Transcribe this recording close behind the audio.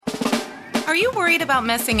Are you worried about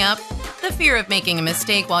messing up? The fear of making a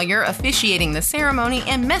mistake while you're officiating the ceremony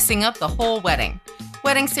and messing up the whole wedding.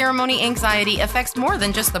 Wedding ceremony anxiety affects more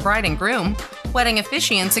than just the bride and groom. Wedding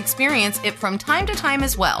officiants experience it from time to time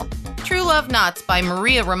as well. True Love Knots by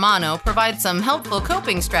Maria Romano provides some helpful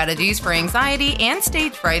coping strategies for anxiety and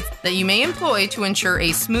stage frights that you may employ to ensure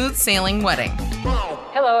a smooth sailing wedding.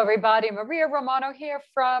 Hello, everybody. Maria Romano here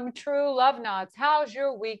from True Love Knots. How's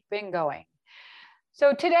your week been going?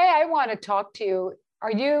 So today I want to talk to you.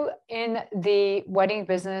 Are you in the wedding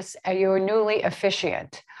business? Are you a newly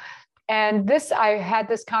officiant? And I had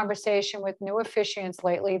this conversation with new officiants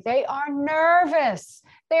lately. They are nervous.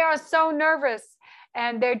 They are so nervous.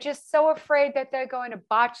 And they're just so afraid that they're going to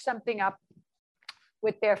botch something up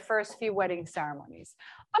with their first few wedding ceremonies.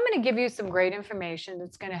 I'm going to give you some great information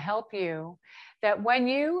that's going to help you, that when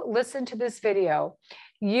you listen to this video,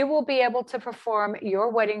 you will be able to perform your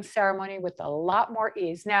wedding ceremony with a lot more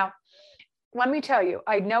ease. Now, let me tell you,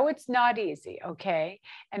 I know it's not easy, okay?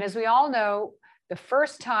 And as we all know, the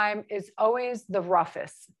first time is always the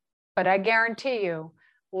roughest, but I guarantee you,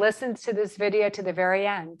 listen to this video to the very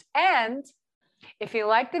end. And if you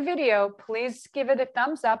like the video, please give it a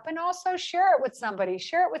thumbs up and also share it with somebody.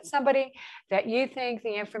 Share it with somebody that you think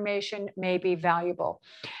the information may be valuable.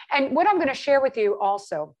 And what I'm going to share with you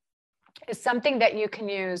also is something that you can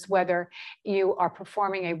use whether you are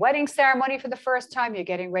performing a wedding ceremony for the first time, you're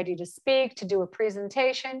getting ready to speak, to do a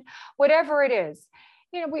presentation, whatever it is.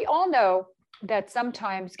 You know, we all know that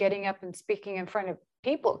sometimes getting up and speaking in front of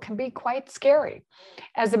people can be quite scary.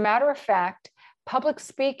 As a matter of fact, public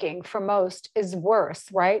speaking for most is worse,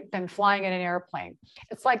 right, than flying in an airplane.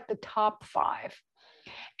 It's like the top 5.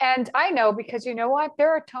 And I know, because you know what, there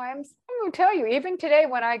are times, I'm going to tell you, even today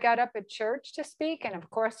when I got up at church to speak, and of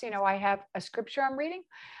course, you know, I have a scripture I'm reading,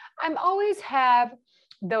 I'm always have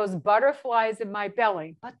those butterflies in my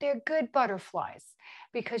belly, but they're good butterflies,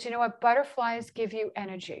 because you know what, butterflies give you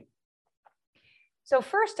energy. So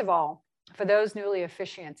first of all, for those newly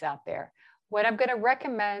officiants out there, what I'm going to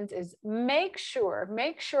recommend is make sure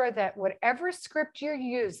that whatever script you're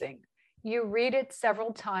using, you read it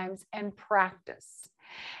several times and practice.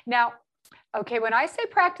 Now, okay, when I say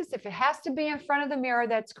practice, if it has to be in front of the mirror,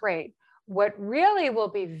 that's great. What really will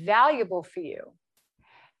be valuable for you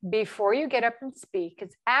before you get up and speak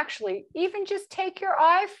is actually even just take your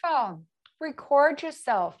iPhone, record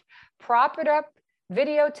yourself, prop it up,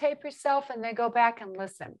 videotape yourself, and then go back and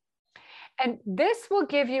listen. And this will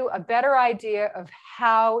give you a better idea of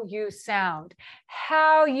how you sound,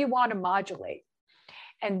 how you want to modulate.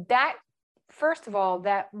 And that, first of all,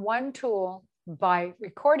 that one tool by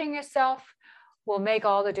recording yourself will make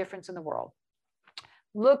all the difference in the world.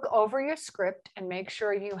 Look over your script and make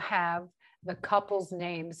sure you have the couple's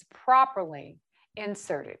names properly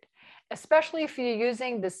inserted. Especially if you're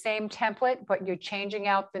using the same template, but you're changing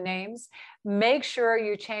out the names, make sure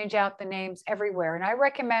you change out the names everywhere. And I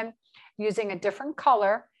recommend using a different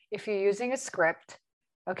color if you're using a script,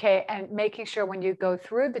 okay, and making sure when you go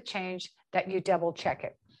through the change that you double check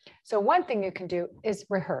it. So one thing you can do is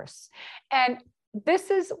rehearse. And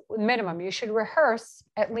this is minimum. You should rehearse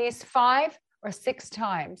at least 5 or 6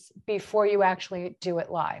 times before you actually do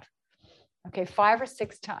it live. Okay, 5 or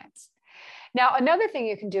 6 times. Now, another thing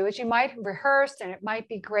you can do is you might rehearse and it might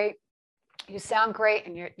be great. You sound great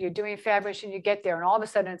and you're doing fabulous, and you get there and all of a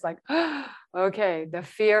sudden it's like, okay, the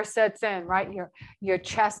fear sets in, right? Your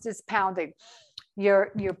chest is pounding,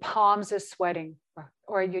 your palms are sweating,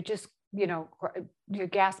 or you're just, you know, you're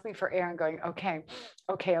gasping for air and going,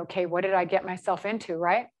 okay, what did I get myself into,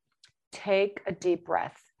 right? Take a deep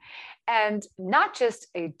breath. And not just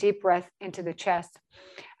a deep breath into the chest.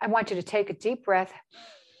 I want you to take a deep breath.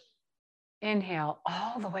 Inhale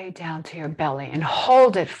all the way down to your belly and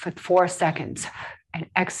hold it for 4 seconds and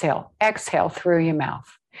exhale through your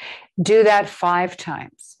mouth. Do that 5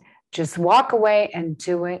 times. Just walk away and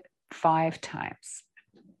do it 5 times.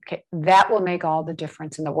 Okay, that will make all the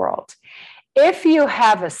difference in the world. If you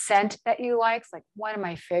have a scent that you like one of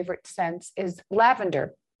my favorite scents is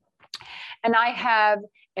lavender. And I have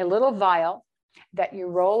a little vial that you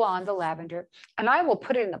roll on the lavender, and I will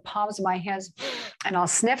put it in the palms of my hands and I'll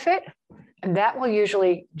sniff it. And that will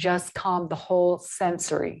usually just calm the whole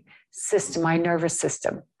sensory system, my nervous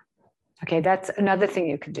system. Okay, that's another thing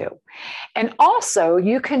you can do. And also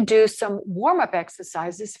you can do some warm-up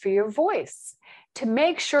exercises for your voice to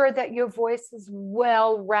make sure that your voice is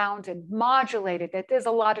well-rounded, modulated, that there's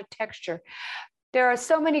a lot of texture. There are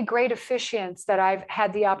so many great officiants that I've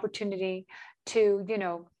had the opportunity to, you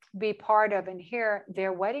know, be part of and hear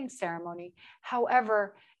their wedding ceremony.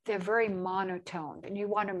 However, they're very monotone, and you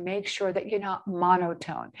want to make sure that you're not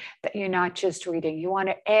monotone, that you're not just reading. You want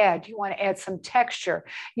to add some texture.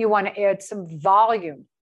 You want to add some volume.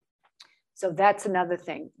 So that's another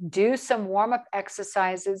thing. Do some warm-up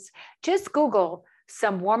exercises. Just Google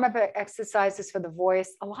some warm-up exercises for the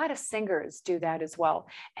voice. A lot of singers do that as well.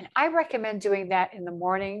 And I recommend doing that in the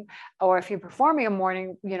morning, or if you're performing a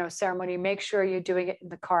morning, ceremony, make sure you're doing it in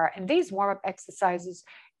the car. And these warm-up exercises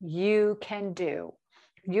you can do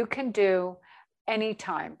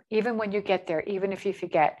anytime, even when you get there, even if you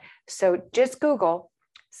forget. So just Google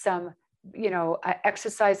some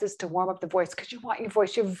exercises to warm up the voice, because you want your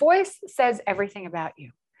voice. Your voice says everything about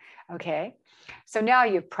you. Okay. So now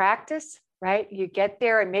you practice, right? You get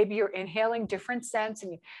there and maybe you're inhaling different scents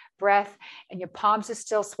and your breath and your palms are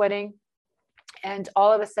still sweating. And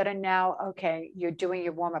all of a sudden now, okay, you're doing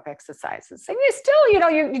your warm-up exercises. And you still,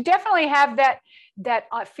 you definitely have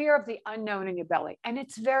that fear of the unknown in your belly. And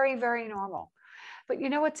it's very, very normal. But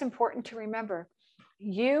what's important to remember?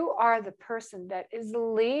 You are the person that is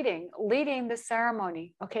leading the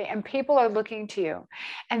ceremony, okay? And people are looking to you.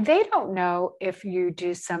 And they don't know if you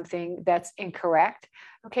do something that's incorrect,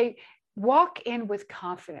 okay? Walk in with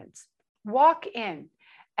confidence. Walk in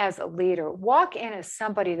as a leader. Walk in as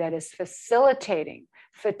somebody that is facilitating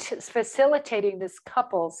this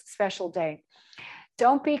couple's special day.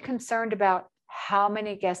 Don't be concerned about how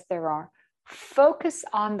many guests there are. Focus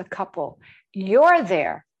on the couple. You're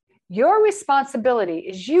there. Your responsibility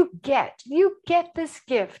is you get this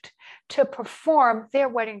gift to perform their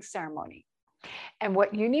wedding ceremony. And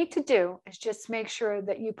what you need to do is just make sure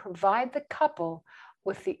that you provide the couple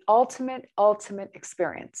with the ultimate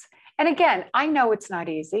experience. And again, I know it's not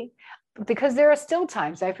easy, because there are still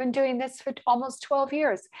times, I've been doing this for almost 12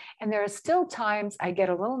 years, and there are still times I get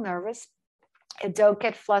a little nervous and don't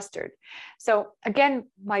get flustered. So again,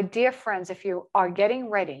 my dear friends, if you are getting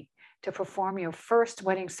ready to perform your first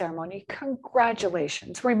wedding ceremony,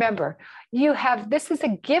 congratulations. Remember, this is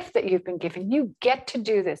a gift that you've been given. You get to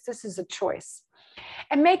do this. This is a choice.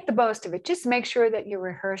 And make the most of it. Just make sure that you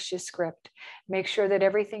rehearse your script. Make sure that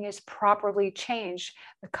everything is properly changed,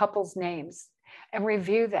 the couple's names, and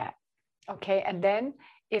review that. Okay. And then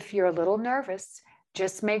if you're a little nervous,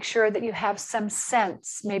 just make sure that you have some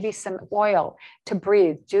scents, maybe some oil to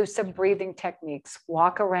breathe. Do some breathing techniques.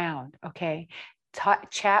 Walk around. Okay.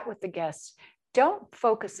 Chat with the guests. Don't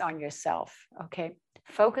focus on yourself. Okay.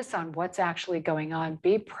 Focus on what's actually going on.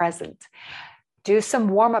 Be present. Do some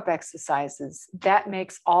warm-up exercises. That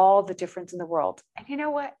makes all the difference in the world. And you know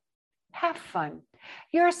what? Have fun.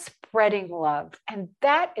 You're spreading love, and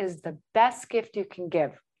that is the best gift you can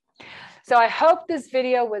give. So I hope this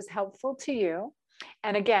video was helpful to you.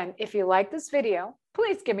 And again, if you like this video,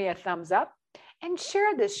 please give me a thumbs up and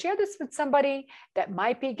share this. Share this with somebody that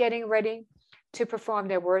might be getting ready to perform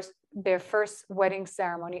their first wedding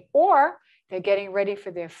ceremony, or they're getting ready for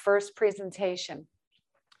their first presentation.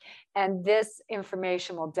 And this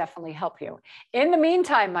information will definitely help you. In the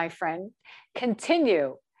meantime, my friend,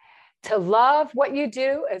 continue to love what you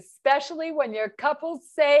do, especially when your couples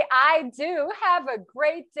say, I do. Have a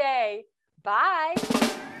great day. Bye.